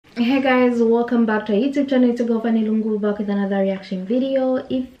Hey guys, welcome back to our YouTube channel. It's your girl Fanny back with another reaction video.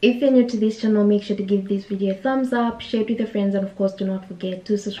 If you're new to this channel, make sure to give this video a thumbs up, share it with your friends, and of course do not forget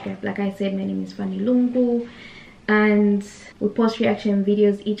to subscribe. Like I said, my name is Fanny Lungu and we post reaction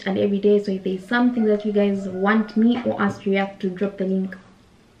videos each and every day. So if there's something that you guys want me or us to react to, drop the link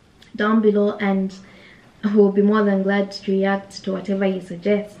down below and I will be more than glad to react to whatever you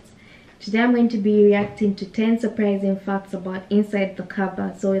suggest. Today I'm going to be reacting to 10 surprising facts about inside the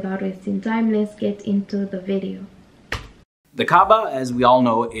Kaaba. So without wasting time, let's get into the video. The Kaaba, as we all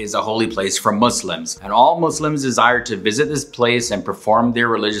know, is a holy place for Muslims, and all Muslims desire to visit this place and perform their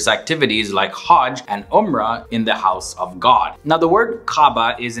religious activities like Hajj and Umrah in the house of God. Now, the word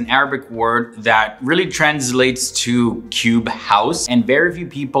Kaaba is an Arabic word that really translates to cube house, and very few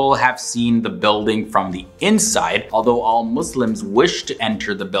people have seen the building from the inside, although all Muslims wish to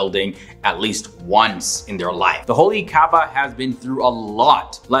enter the building at least once in their life. The holy Kaaba has been through a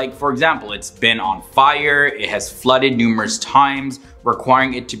lot. Like, for example, it's been on fire, it has flooded numerous times,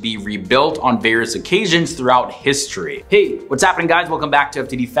 requiring it to be rebuilt on various occasions throughout history. Hey, what's happening guys? Welcome back to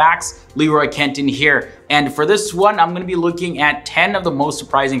FTD Facts. Leroy Kenton here. And for this one, I'm gonna be looking at 10 of the most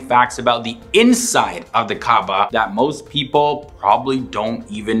surprising facts about the inside of the Kaaba that most people probably don't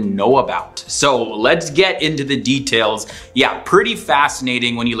even know about. So let's get into the details. Yeah, pretty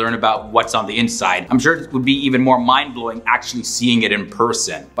fascinating when you learn about what's on the inside. I'm sure it would be even more mind-blowing actually seeing it in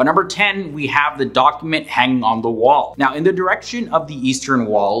person. But number 10, we have the document hanging on the wall. Now, in the direction of the eastern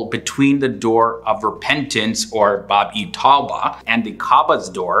wall between the door of repentance or Bab-e-Tawbah and the Kaaba's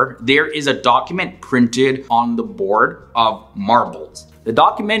door, there is a document printed on the board of marbles. The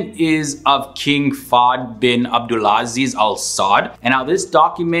document is of King Fahd bin Abdulaziz Al Saud, and now this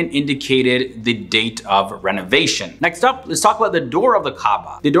document indicated the date of renovation. Next up, let's talk about the door of the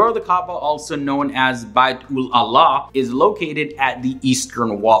Kaaba. The door of the Kaaba, also known as Bayt-ul-Allah, is located at the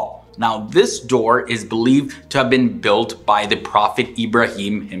eastern wall. Now, this door is believed to have been built by the Prophet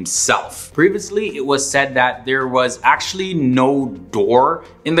Ibrahim himself. Previously, it was said that there was actually no door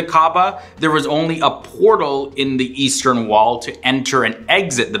in the Kaaba. There was only a portal in the eastern wall to enter and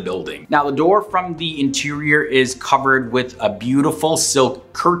exit the building. Now, the door from the interior is covered with a beautiful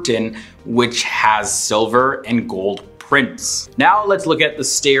silk curtain which has silver and gold prints. Now let's look at the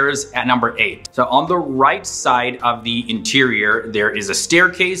stairs at number 8. So on the right side of the interior, there is a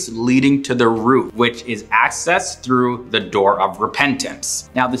staircase leading to the roof, which is accessed through the door of repentance.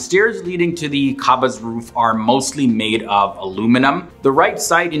 Now the stairs leading to the Kaaba's roof are mostly made of aluminum. The right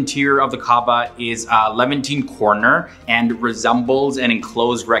side interior of the Kaaba is a Levantine corner and resembles an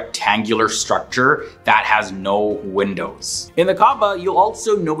enclosed rectangular structure that has no windows. In the Kaaba, you'll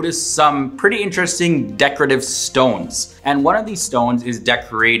also notice some pretty interesting decorative stones. And one of these stones is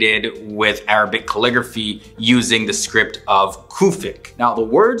decorated with Arabic calligraphy using the script of Kufic. Now, the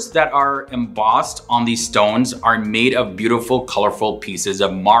words that are embossed on these stones are made of beautiful, colorful pieces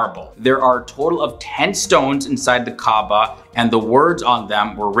of marble. There are a total of 10 stones inside the Kaaba, and the words on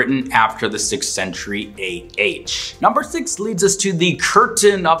them were written after the 6th century AH. Number 6 leads us to the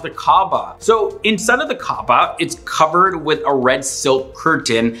curtain of the Kaaba. So inside of the Kaaba, it's covered with a red silk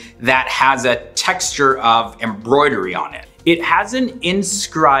curtain that has a texture of embroidery on it. It has an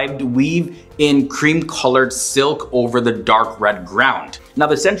inscribed weave in cream-colored silk over the dark red ground. Now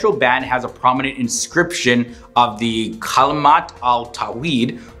the central band has a prominent inscription of the Kalimat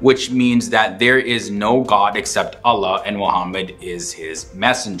al-Tawhid, which means that there is no God except Allah and Muhammad is his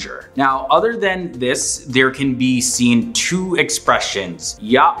messenger. Now, other than this, there can be seen two expressions,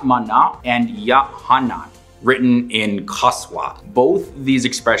 Ya Mana and Ya Hanan, written in Qaswa. Both these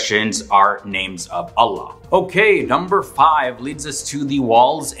expressions are names of Allah. Okay, number 5 leads us to the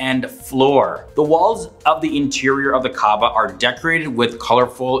walls and floor. The walls of the interior of the Kaaba are decorated with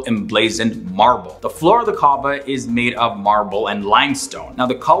colorful emblazoned marble. The floor of the Kaaba is made of marble and limestone. Now,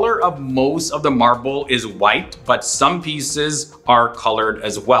 the color of most of the marble is white, but some pieces are colored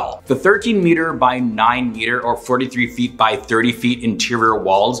as well. The 13 meter by 9 meter or 43 feet by 30 feet interior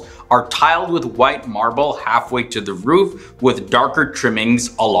walls are tiled with white marble halfway to the roof with darker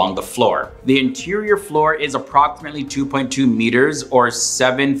trimmings along the floor. The interior floor is approximately 2.2 meters or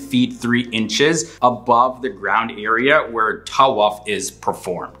 7 feet 3 inches above the ground area where tawaf is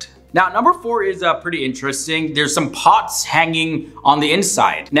performed. Now, number 4 is pretty interesting. There's some pots hanging on the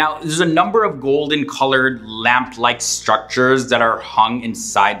inside. Now, there's a number of golden colored lamp-like structures that are hung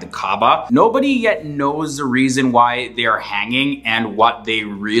inside the Kaaba. Nobody yet knows the reason why they are hanging and what they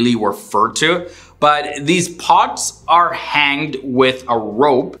really refer to. But these pots are hanged with a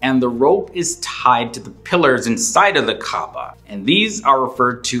rope, and the rope is tied to the pillars inside of the Kaaba. And these are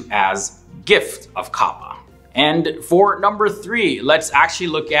referred to as gift of Kaaba. And for number 3, let's actually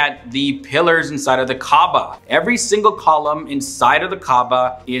look at the pillars inside of the Kaaba. Every single column inside of the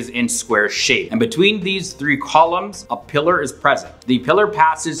Kaaba is in square shape. And between these 3 columns, a pillar is present. The pillar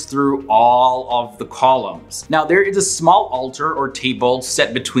passes through all of the columns. Now there is a small altar or table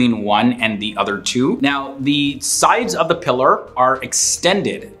set between one and the other 2. Now the sides of the pillar are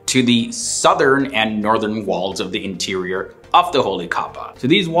extended to the southern and northern walls of the interior of the Holy Kaaba. To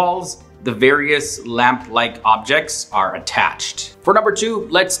these walls, the various lamp-like objects are attached. For number 2,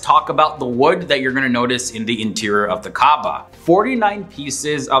 let's talk about the wood that you're gonna notice in the interior of the Kaaba. 49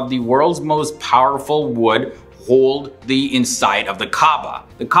 pieces of the world's most powerful wood hold the inside of the Kaaba.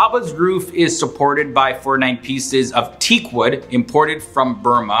 The Kaaba's roof is supported by 49 pieces of teak wood imported from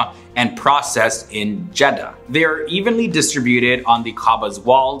Burma and processed in Jeddah. They are evenly distributed on the Kaaba's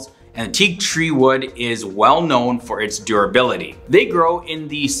walls, and teak tree wood is well known for its durability. They grow in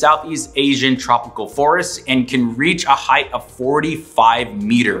the Southeast Asian tropical forests and can reach a height of 45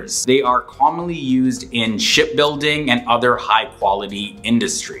 meters. They are commonly used in shipbuilding and other high quality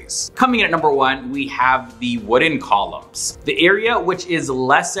industries. Coming in at number 1, we have the wooden columns. The area, which is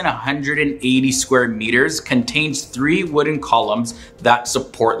less than 180 square meters, contains 3 wooden columns that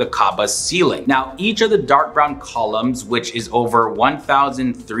support the Kaaba's ceiling. Now, each of the dark brown columns, which is over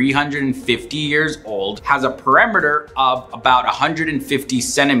 1,350 years old, has a perimeter of about 150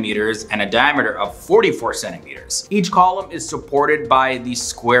 centimeters and a diameter of 44 centimeters. Each column is supported by the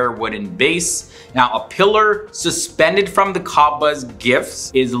square wooden base. Now, a pillar suspended from the Kaaba's gifts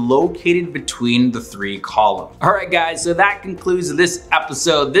is located between the 3 columns. All right, guys, so that concludes this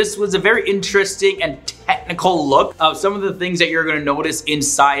episode. This was a very interesting and technical look of some of the things that you're gonna notice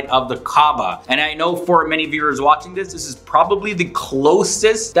inside of the Kaaba. And I know for many viewers watching this, this is probably the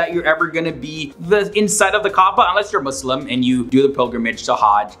closest that you're ever gonna be the inside of the Kaaba, unless you're Muslim and you do the pilgrimage to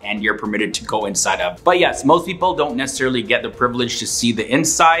Hajj and you're permitted to go inside of. But yes, most people don't necessarily get the privilege to see the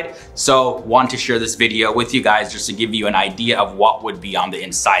inside. So want to share this video with you guys just to give you an idea of what would be on the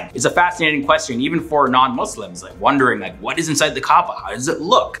inside. It's a fascinating question, even for non-Muslims, like wondering like what is inside the Kaaba? How does it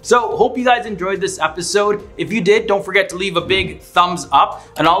look? So hope you guys enjoyed this episode. If you did, don't forget to leave a big thumbs up.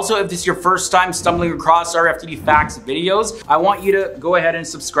 And also, if this is your first time stumbling across our FTD Facts videos, I want you to go ahead and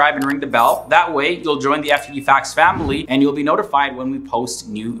subscribe and ring the bell. That way, you'll join the FTD Facts family and you'll be notified when we post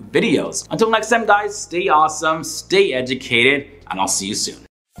new videos. Until next time, guys, stay awesome, stay educated, and I'll see you soon.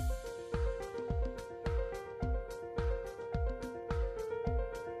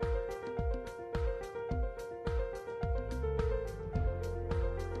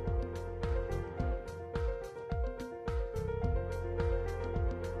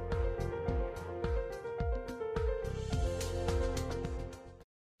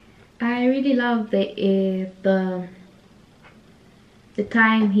 I really love the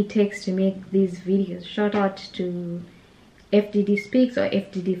time he takes to make these videos. Shout out to FTD Speaks or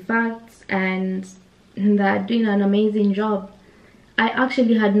FTD Facts, and they're doing an amazing job. I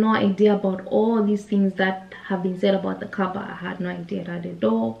actually had no idea about all these things that have been said about the Kaaba. I had no idea that the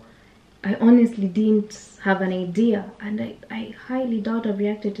door. I honestly didn't have an idea, and I highly doubt I've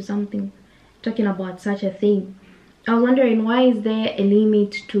reacted to something talking about such a thing. I was wondering, why is there a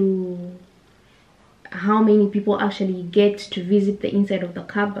limit to how many people actually get to visit the inside of the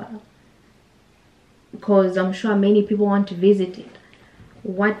Kaaba? Because I'm sure many people want to visit it.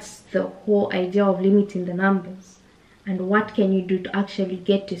 What's the whole idea of limiting the numbers? And what can you do to actually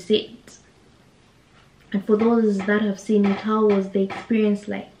get to see it? And for those that have seen it, how was the experience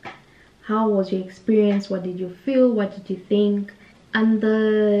like? How was your experience? What did you feel? What did you think? And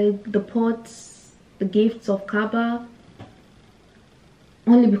the pots, the gifts of Kaaba,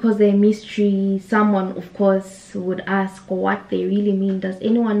 only because they're a mystery, someone of course would ask what they really mean. Does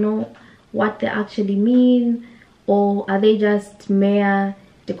anyone know what they actually mean, or are they just mere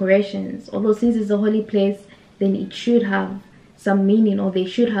decorations? Although since it's a holy place, then it should have some meaning, or they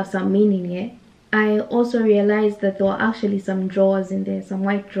should have some meaning. Yeah, I also realized that there were actually some drawers in there, some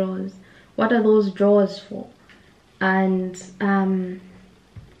white drawers. What are those drawers for? And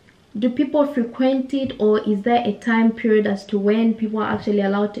do people frequent it, or is there a time period as to when people are actually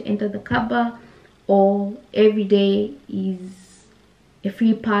allowed to enter the Kaaba, or every day is a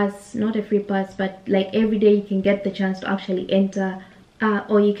free pass? Not a free pass, but like every day you can get the chance to actually enter,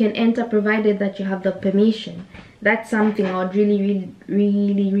 or you can enter provided that you have the permission. That's something I would really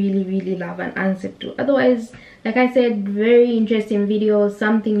love an answer to. Otherwise, like I said, very interesting video,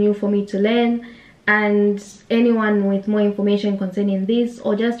 something new for me to learn. And anyone with more information concerning this,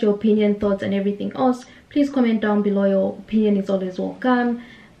 or just your opinion, thoughts, and everything else, please comment down below. Your opinion is always welcome.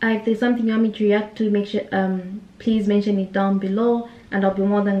 If there's something you want me to react to, make sure please mention it down below, and I'll be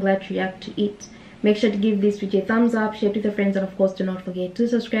more than glad to react to it. Make sure to give this video a thumbs up, share it with your friends, and of course do not forget to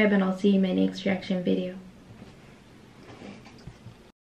subscribe, and I'll see you in my next reaction video.